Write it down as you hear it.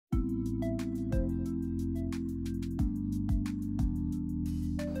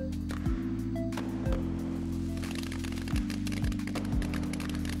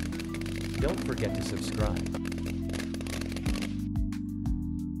Don't forget to subscribe.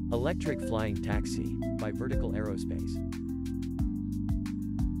 Electric Flying Taxi, by Vertical Aerospace.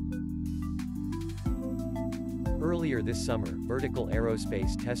 Earlier this summer, Vertical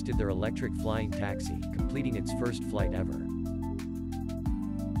Aerospace tested their electric flying taxi, completing its first flight ever.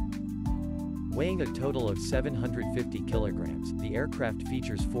 Weighing a total of 750 kilograms, the aircraft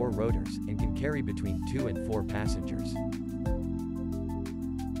features 4 rotors, and can carry between 2 and 4 passengers.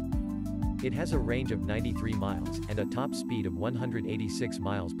 It has a range of 93 miles, and a top speed of 186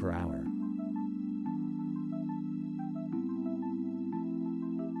 miles per hour.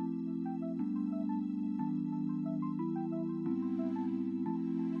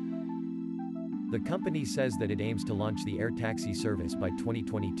 The company says that it aims to launch the air taxi service by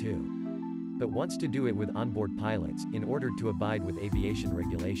 2022. But wants to do it with onboard pilots, in order to abide with aviation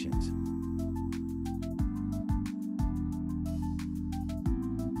regulations.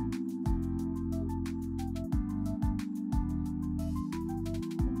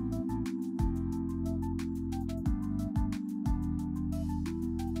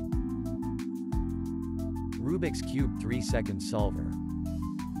 Rubik's Cube 3-second solver.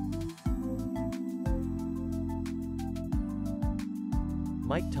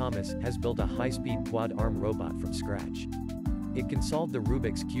 Mike Thomas has built a high-speed quad-arm robot from scratch. It can solve the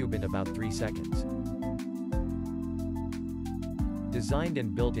Rubik's Cube in about 3 seconds. Designed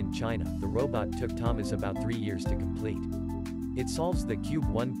and built in China, the robot took Thomas about 3 years to complete. It solves the cube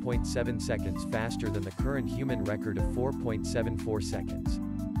 1.7 seconds faster than the current human record of 4.74 seconds.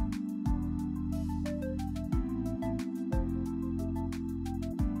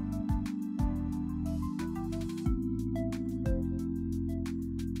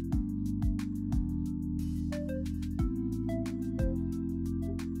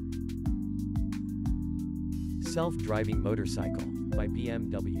 Self-driving motorcycle, by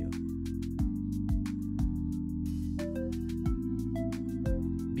BMW.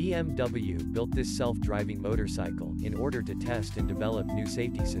 BMW built this self-driving motorcycle in order to test and develop new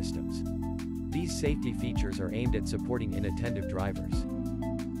safety systems. These safety features are aimed at supporting inattentive drivers.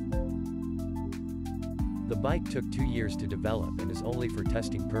 The bike took 2 years to develop and is only for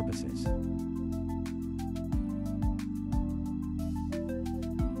testing purposes.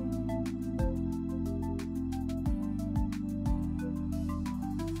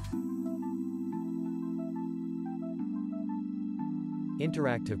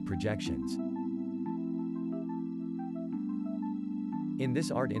 Interactive projections. In this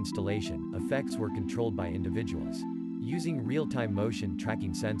art installation, effects were controlled by individuals, using real-time motion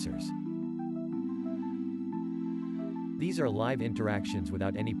tracking sensors. These are live interactions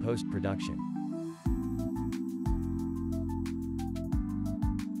without any post-production.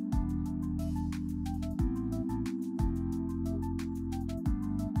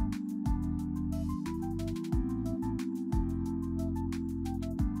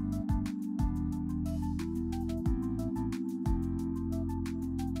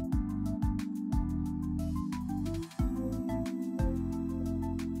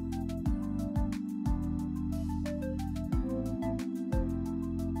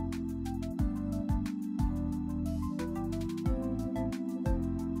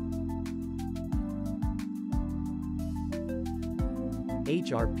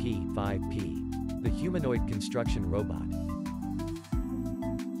 HRP-5P, the humanoid construction robot.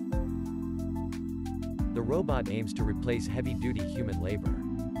 The robot aims to replace heavy-duty human labor.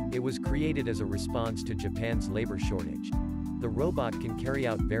 It was created as a response to Japan's labor shortage. The robot can carry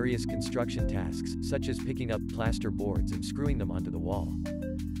out various construction tasks, such as picking up plaster boards and screwing them onto the wall.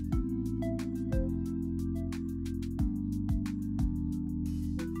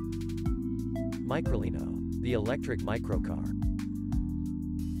 Microlino, the electric microcar.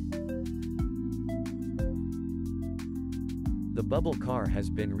 The bubble car has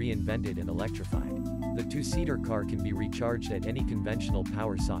been reinvented and electrified. The 2-seater car can be recharged at any conventional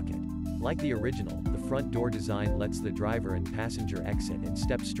power socket. Like the original, the front door design lets the driver and passenger exit and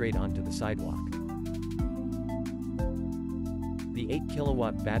step straight onto the sidewalk. The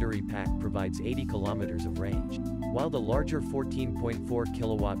 8-kilowatt battery pack provides 80 kilometers of range, while the larger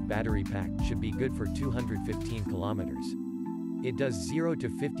 14.4-kilowatt battery pack should be good for 215 kilometers. It does 0 to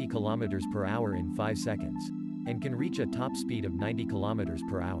 50 kilometers per hour in 5 seconds. And can reach a top speed of 90 kilometers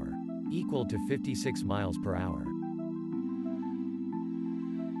per hour, equal to 56 miles per hour.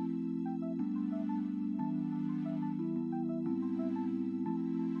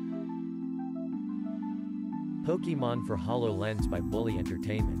 Pokémon for HoloLens by Bully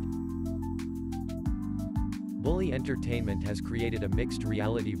Entertainment. Bully Entertainment has created a mixed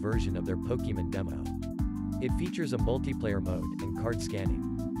reality version of their Pokémon demo. It features a multiplayer mode and card scanning.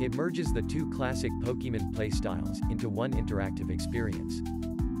 It merges the two classic Pokémon playstyles into one interactive experience.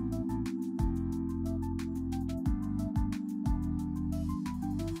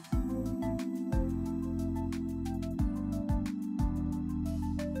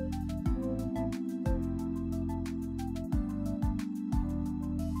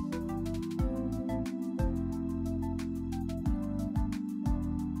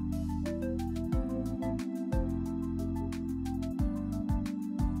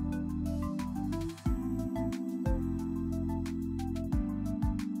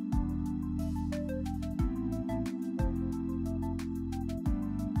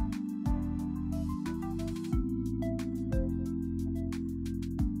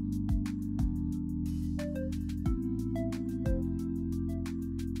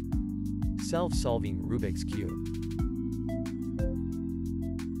 Self-solving Rubik's Cube.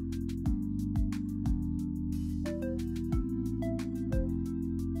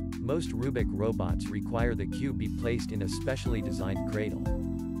 Most Rubik robots require the cube be placed in a specially designed cradle,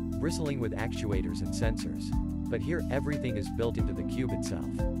 bristling with actuators and sensors. But here, everything is built into the cube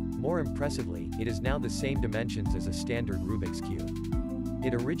itself. More impressively, it is now the same dimensions as a standard Rubik's Cube.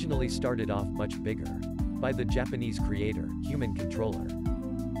 It originally started off much bigger, by the Japanese creator, Human Controller.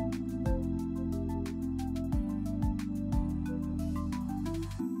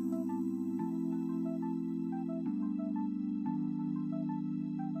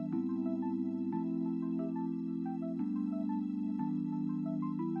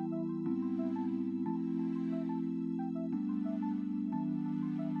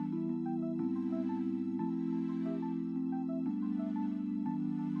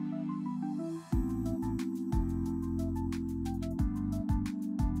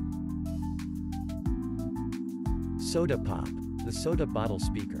 Soda Pop, the soda bottle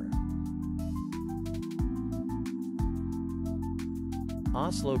speaker.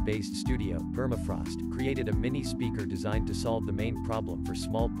 Oslo-based studio, Permafrost, created a mini speaker designed to solve the main problem for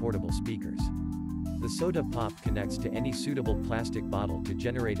small portable speakers. The Soda Pop connects to any suitable plastic bottle to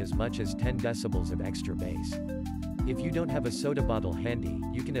generate as much as 10 decibels of extra bass. If you don't have a soda bottle handy,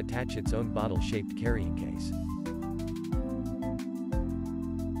 you can attach its own bottle-shaped carrying case.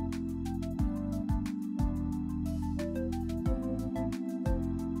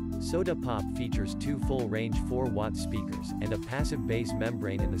 Soda Pop features two full-range 4-watt speakers and a passive bass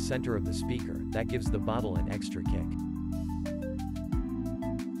membrane in the center of the speaker that gives the bottle an extra kick.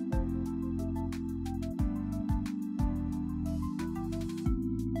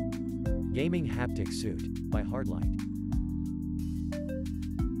 Gaming Haptic Suit, by Hardlight.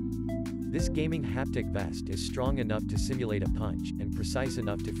 This gaming haptic vest is strong enough to simulate a punch, and precise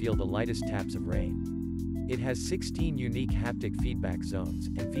enough to feel the lightest taps of rain. It has 16 unique haptic feedback zones,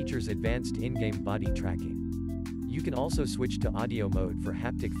 and features advanced in-game body tracking. You can also switch to audio mode for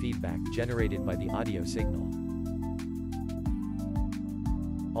haptic feedback generated by the audio signal.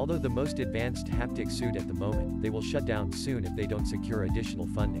 Although the most advanced haptic suit at the moment, they will shut down soon if they don't secure additional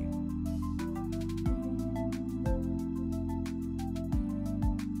funding.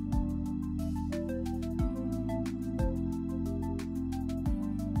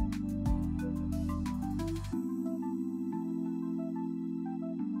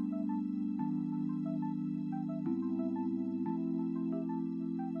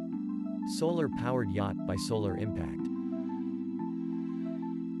 Solar-powered yacht by Solar Impact.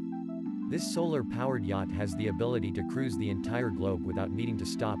 This solar-powered yacht has the ability to cruise the entire globe without needing to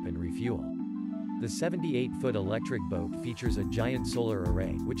stop and refuel. The 78-foot electric boat features a giant solar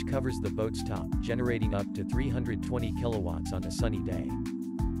array which covers the boat's top, generating up to 320 kilowatts on a sunny day.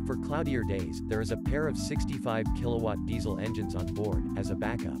 For cloudier days, there is a pair of 65-kilowatt diesel engines on board, as a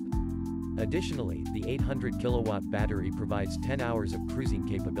backup. Additionally, the 800-kilowatt battery provides 10 hours of cruising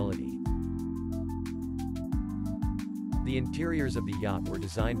capability. The interiors of the yacht were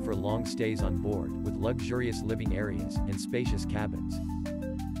designed for long stays on board, with luxurious living areas and spacious cabins.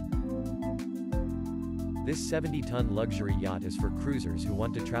 This 70-ton luxury yacht is for cruisers who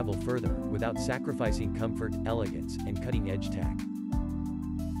want to travel further, without sacrificing comfort, elegance, and cutting-edge tech.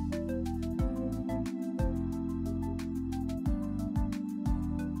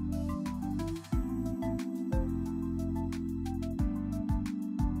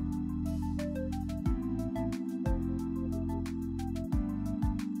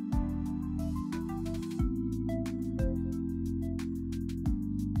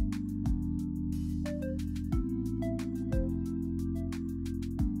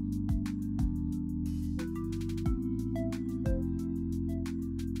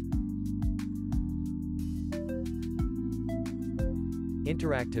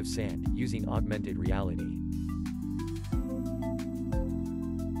 Interactive sand, using augmented reality.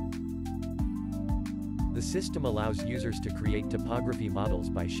 system allows users to create topography models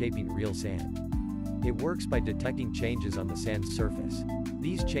by shaping real sand. It works by detecting changes on the sand's surface.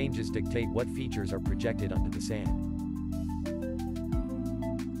 These changes dictate what features are projected onto the sand.